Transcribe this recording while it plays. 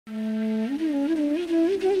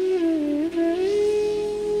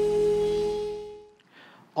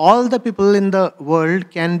all the people in the world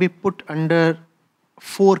can be put under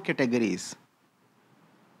 4 categories.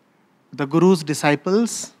 The Guru's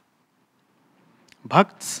disciples,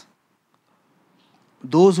 bhakts,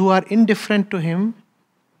 those who are indifferent to him,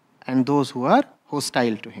 and those who are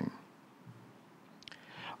hostile to him.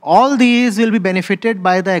 All these will be benefited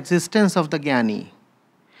by the existence of the Jnani,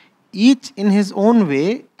 each in his own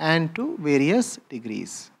way and to various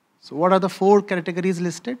degrees. So what are the 4 categories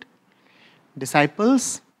listed?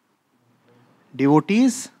 Disciples,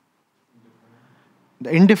 devotees,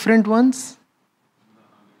 the indifferent ones,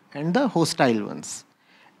 and the hostile ones.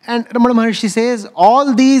 And Raman Maharishi says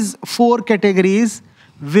all these 4 categories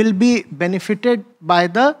will be benefited by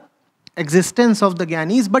the existence of the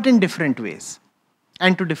Jnanis, but in different ways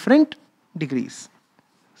and to different degrees.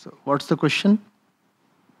 So what's the question?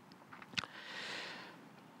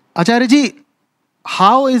 Acharya ji,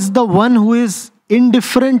 how is the one who is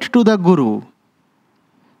indifferent to the Guru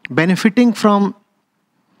benefiting from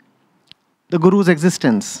the Guru's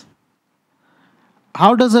existence?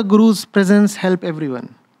 How does a Guru's presence help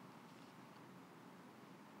everyone?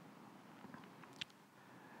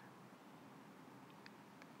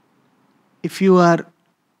 If you are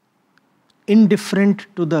indifferent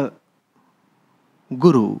to the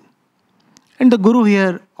Guru, and the Guru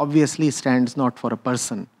here obviously stands not for a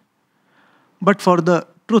person, but for the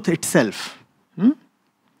truth itself.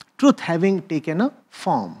 Truth having taken a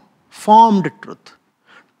form, formed truth.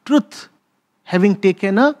 Truth having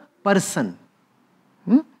taken a person,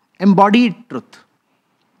 embodied truth.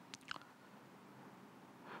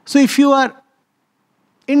 So if you are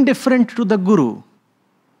indifferent to the Guru,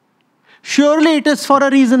 surely it is for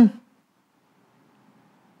a reason.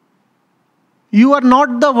 You are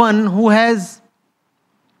not the one who has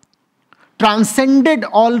transcended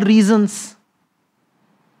all reasons.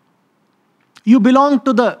 You belong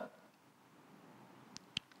to the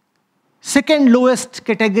second lowest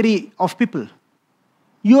category of people.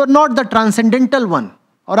 You are not the transcendental one,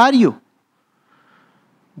 or are you?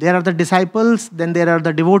 There are the disciples, then there are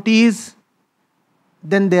the devotees,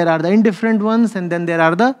 then there are the indifferent ones, and then there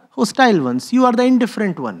are the hostile ones. You are the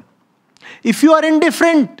indifferent one. If you are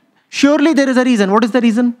indifferent, surely there is a reason. What is the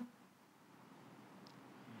reason?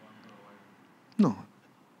 No.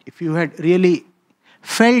 If you had really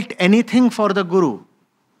felt anything for the Guru,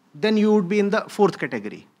 then you would be in the 4th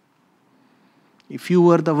category. If you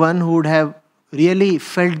were the one who would have really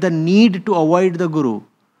felt the need to avoid the Guru,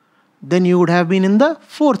 then you would have been in the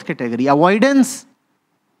 4th category. Avoidance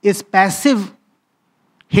is passive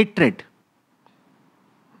hatred.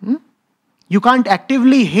 You can't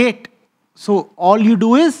actively hate, so all you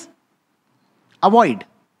do is avoid.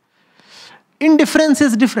 Indifference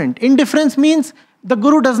is different. Indifference means the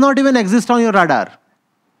Guru does not even exist on your radar.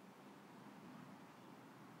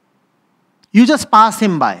 You just pass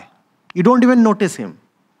him by. You don't even notice him.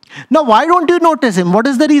 Now, why don't you notice him? What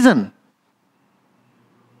is the reason?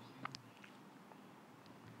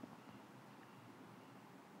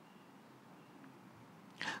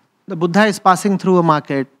 The Buddha is passing through a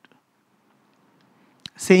market,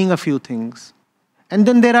 saying a few things. And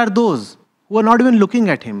then there are those who are not even looking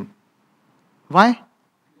at him. Why?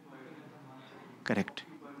 Correct.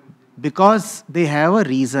 Because they have a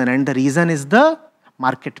reason, and the reason is the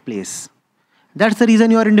marketplace. That's the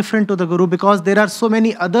reason you are indifferent to the Guru, because there are so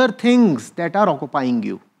many other things that are occupying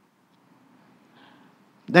you.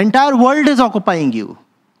 The entire world is occupying you.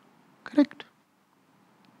 Correct?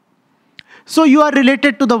 So you are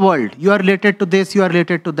related to the world. You are related to this, you are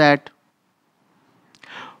related to that.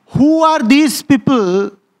 Who are these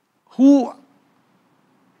people? Who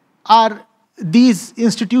are these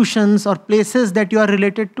institutions or places that you are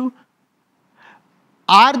related to?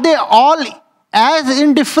 Are they all as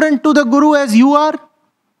indifferent to the Guru as you are?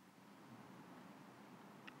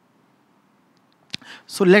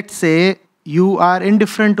 So let's say you are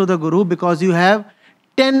indifferent to the Guru because you have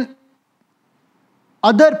 10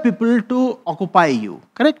 other people to occupy you,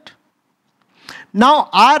 correct? Now,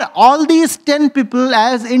 are all these 10 people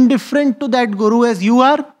as indifferent to that Guru as you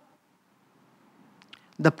are?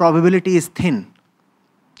 The probability is thin.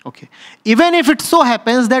 Okay. Even if it so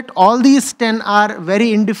happens that all these 10 are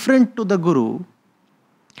very indifferent to the Guru,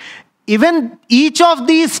 even each of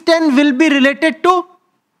these 10 will be related to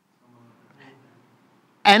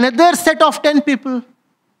another set of 10 people.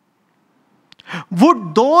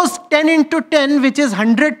 Would those 10 into 10, which is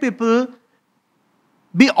 100 people,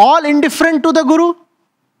 be all indifferent to the Guru?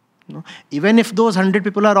 No. Even if those 100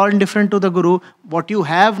 people are all indifferent to the Guru, what you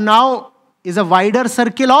have now is a wider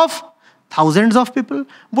circle of thousands of people.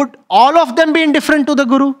 Would all of them be indifferent to the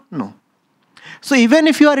Guru? No. So even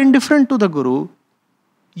if you are indifferent to the Guru,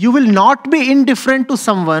 You will not be indifferent to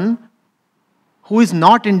someone who is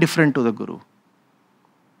not indifferent to the Guru.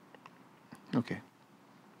 Okay.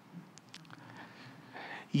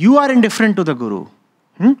 You are indifferent to the Guru.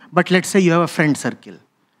 But let's say you have a friend circle.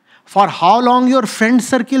 For how long your friend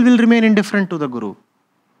circle will remain indifferent to the Guru?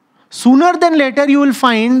 Sooner than later you will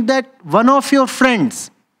find that one of your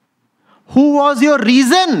friends who was your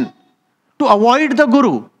reason to avoid the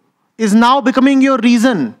Guru is now becoming your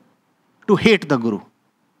reason to hate the Guru.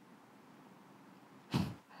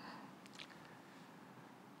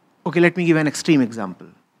 Okay, let me give an extreme example.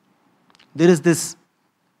 There is this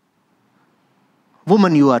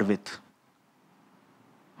woman you are with.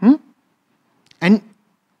 And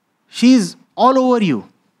she is all over you.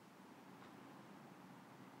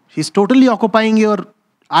 She's totally occupying your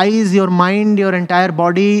eyes, your mind, your entire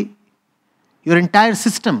body, your entire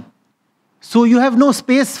system. So you have no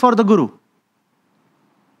space for the Guru.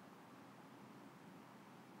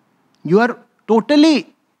 You are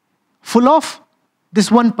totally full of this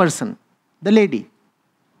one person, the lady.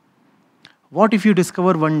 What if you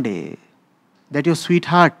discover one day that your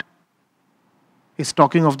sweetheart is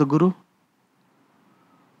talking of the Guru?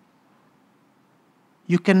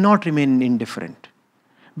 You cannot remain indifferent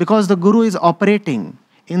because the Guru is operating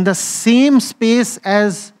in the same space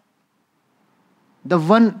as the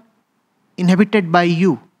one inhabited by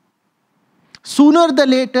you. Sooner or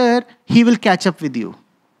later, he will catch up with you.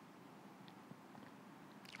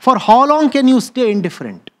 For how long can you stay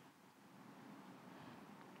indifferent?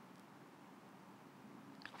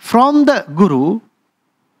 From the Guru,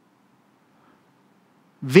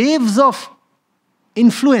 waves of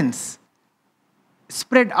influence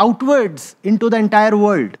spread outwards into the entire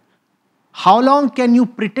world. How long can you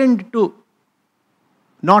pretend to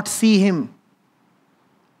not see him,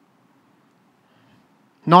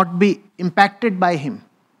 not be impacted by him?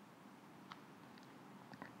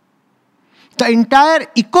 The entire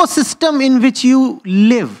ecosystem in which you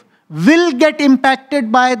live will get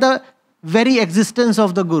impacted by the very existence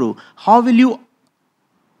of the Guru. How will you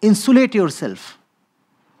insulate yourself?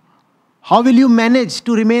 How will you manage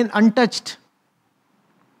to remain untouched?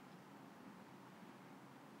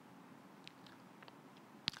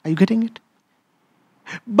 Are you getting it?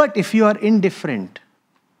 But if you are indifferent,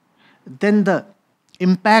 then the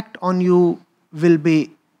impact on you will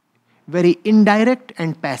be very indirect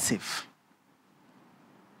and passive.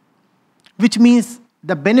 Which means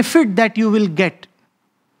the benefit that you will get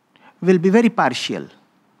will be very partial.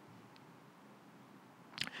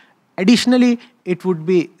 Additionally, it would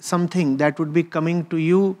be something that would be coming to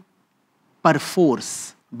you per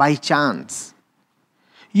force, by chance.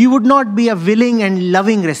 You would not be a willing and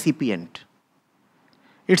loving recipient.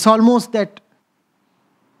 It's almost that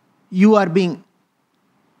you are being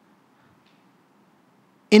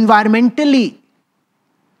environmentally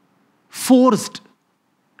forced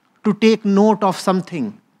to take note of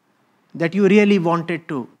something that you really wanted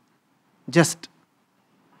to just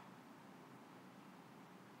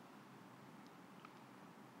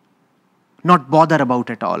not bother about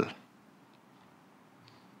at all.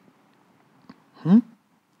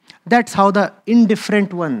 That's how the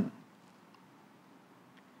indifferent one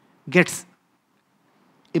gets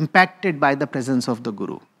impacted by the presence of the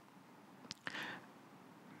Guru.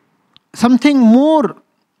 Something more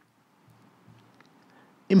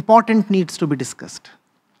important needs to be discussed.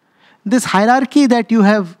 This hierarchy that you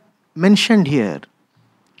have mentioned here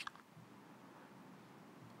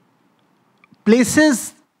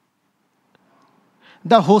places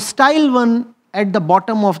the hostile one at the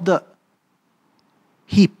bottom of the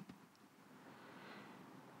heap.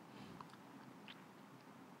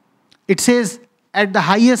 It says at the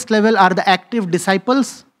highest level are the active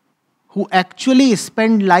disciples who actually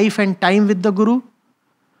spend life and time with the Guru.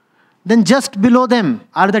 Then just below them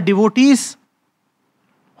are the devotees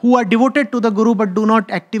who are devoted to the Guru but do not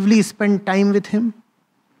actively spend time with him.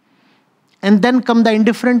 And then come the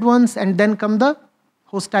indifferent ones, and then come the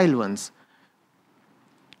hostile ones.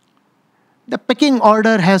 The pecking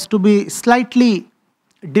order has to be slightly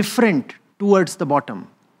different towards the bottom.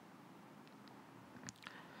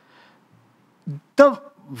 The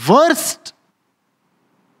worst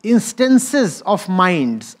instances of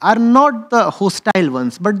minds are not the hostile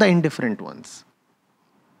ones, but the indifferent ones.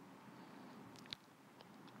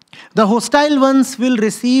 The hostile ones will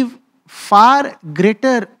receive far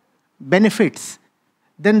greater benefits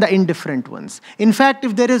than the indifferent ones. In fact,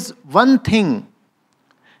 if there is one thing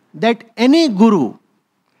that any guru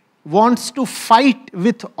wants to fight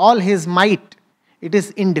with all his might, it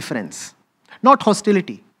is indifference, not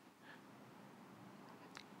hostility.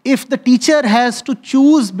 If the teacher has to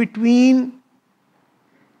choose between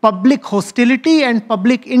public hostility and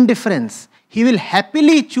public indifference, he will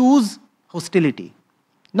happily choose hostility,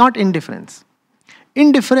 not indifference.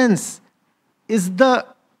 Indifference is the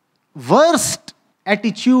worst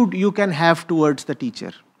attitude you can have towards the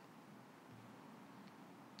teacher.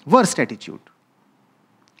 Worst attitude.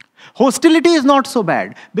 Hostility is not so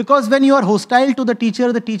bad, because when you are hostile to the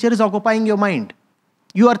teacher is occupying your mind.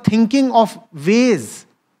 You are thinking of ways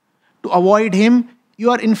to avoid him.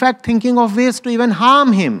 You are in fact thinking of ways to even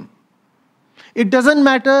harm him. It doesn't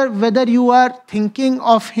matter whether you are thinking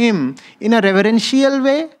of him in a reverential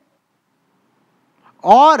way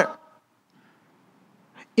or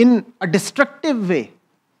in a destructive way.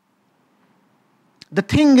 The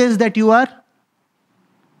thing is that you are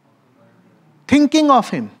thinking of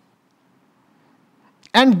him.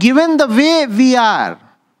 And given the way we are,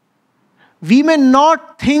 we may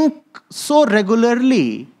not think so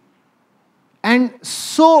regularly and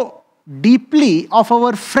so deeply of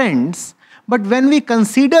our friends, but when we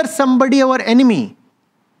consider somebody our enemy,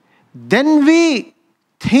 then we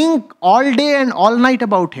think all day and all night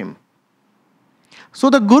about him. So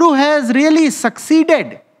the Guru has really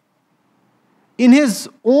succeeded in his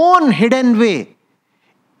own hidden way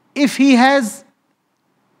if he has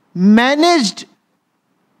managed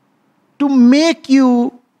to make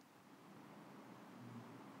you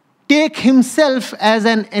take himself as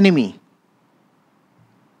an enemy.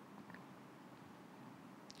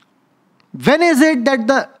 When is it that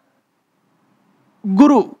the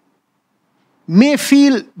Guru may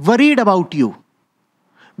feel worried about you?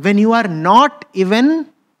 When you are not even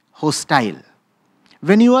hostile,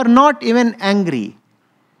 when you are not even angry,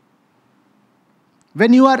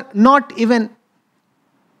 when you are not even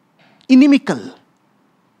inimical.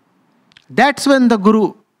 That's when the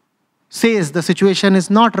Guru says the situation is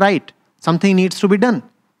not right. Something needs to be done.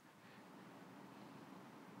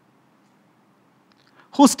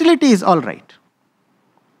 Hostility is all right.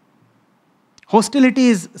 Hostility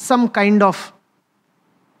is some kind of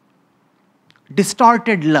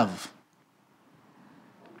distorted love,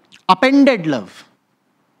 appended love.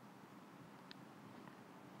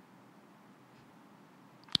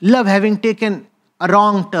 Love having taken a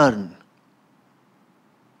wrong turn.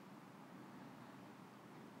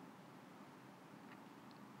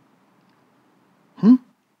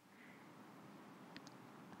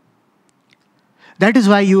 That is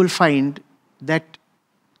why you will find that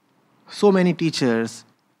so many teachers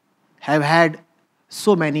have had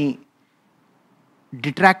so many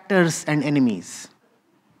detractors and enemies.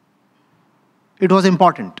 It was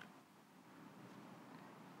important.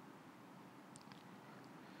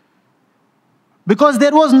 Because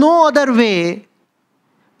there was no other way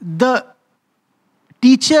the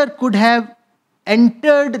teacher could have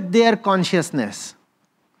entered their consciousness.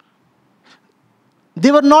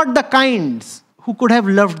 They were not the kinds who could have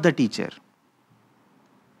loved the teacher.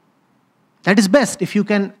 That is best if you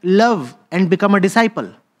can love and become a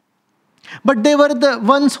disciple. But they were the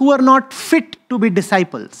ones who were not fit to be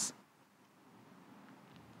disciples.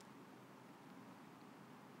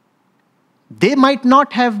 They might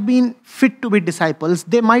not have been fit to be disciples.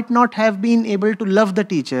 They might not have been able to love the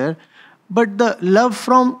teacher. But the love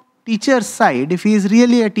from teacher's side, if he is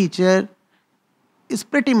really a teacher, is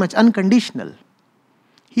pretty much unconditional.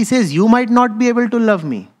 He says, you might not be able to love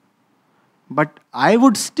me, but I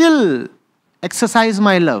would still exercise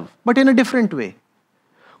my love, but in a different way.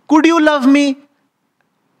 Could you love me?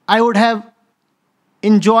 I would have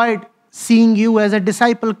enjoyed seeing you as a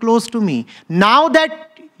disciple close to me. Now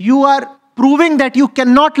that you are proving that you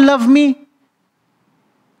cannot love me,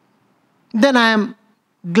 then I am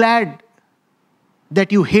glad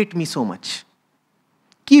that you hate me so much.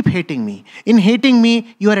 Keep hating me. In hating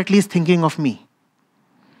me, you are at least thinking of me.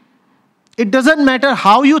 It doesn't matter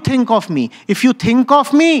how you think of me. If you think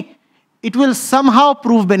of me, it will somehow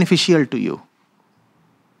prove beneficial to you.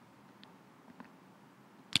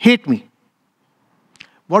 Hate me.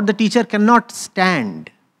 What the teacher cannot stand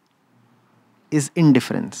is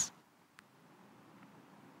indifference.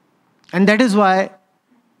 And that is why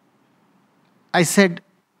I said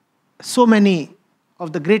so many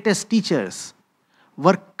of the greatest teachers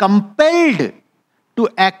were compelled to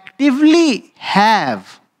actively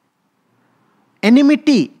have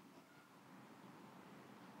enmity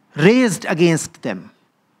raised against them.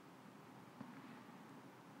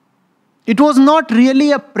 It was not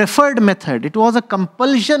really a preferred method. It was a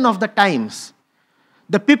compulsion of the times.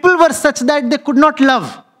 The people were such that they could not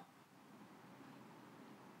love.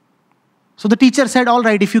 So the teacher said, all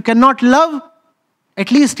right, if you cannot love,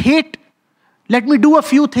 at least hate. Let me do a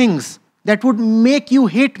few things that would make you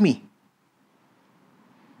hate me.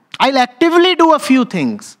 I'll actively do a few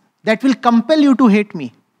things that will compel you to hate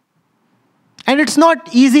me. And it's not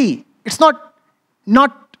easy. It's not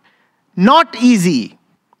easy.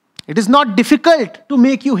 It is not difficult to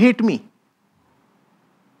make you hate me.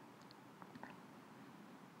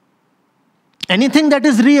 Anything that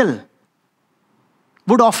is real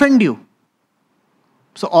would offend you.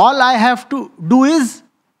 So all I have to do is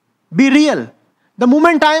be real. The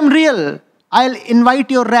moment I am real, I'll invite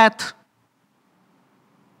your wrath.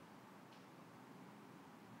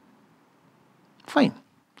 Fine.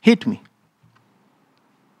 Hate me.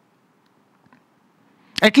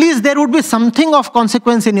 At least there would be something of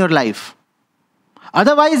consequence in your life.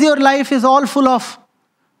 Otherwise, your life is all full of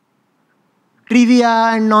trivia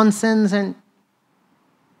and nonsense and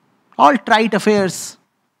all trite affairs.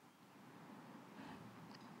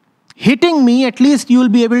 Hitting me, at least you will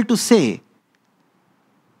be able to say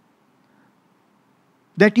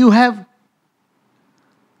that you have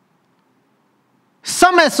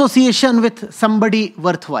some association with somebody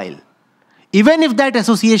worthwhile, even if that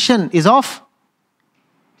association is of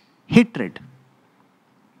hatred.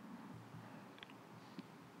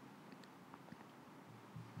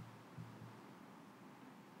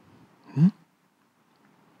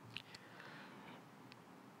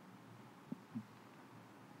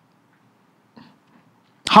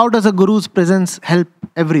 How does a guru's presence help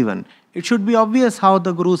everyone? It should be obvious how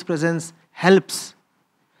the guru's presence helps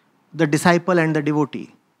the disciple and the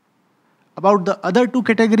devotee. About the other two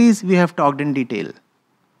categories, we have talked in detail.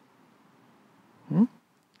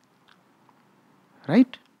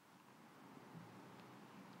 Right?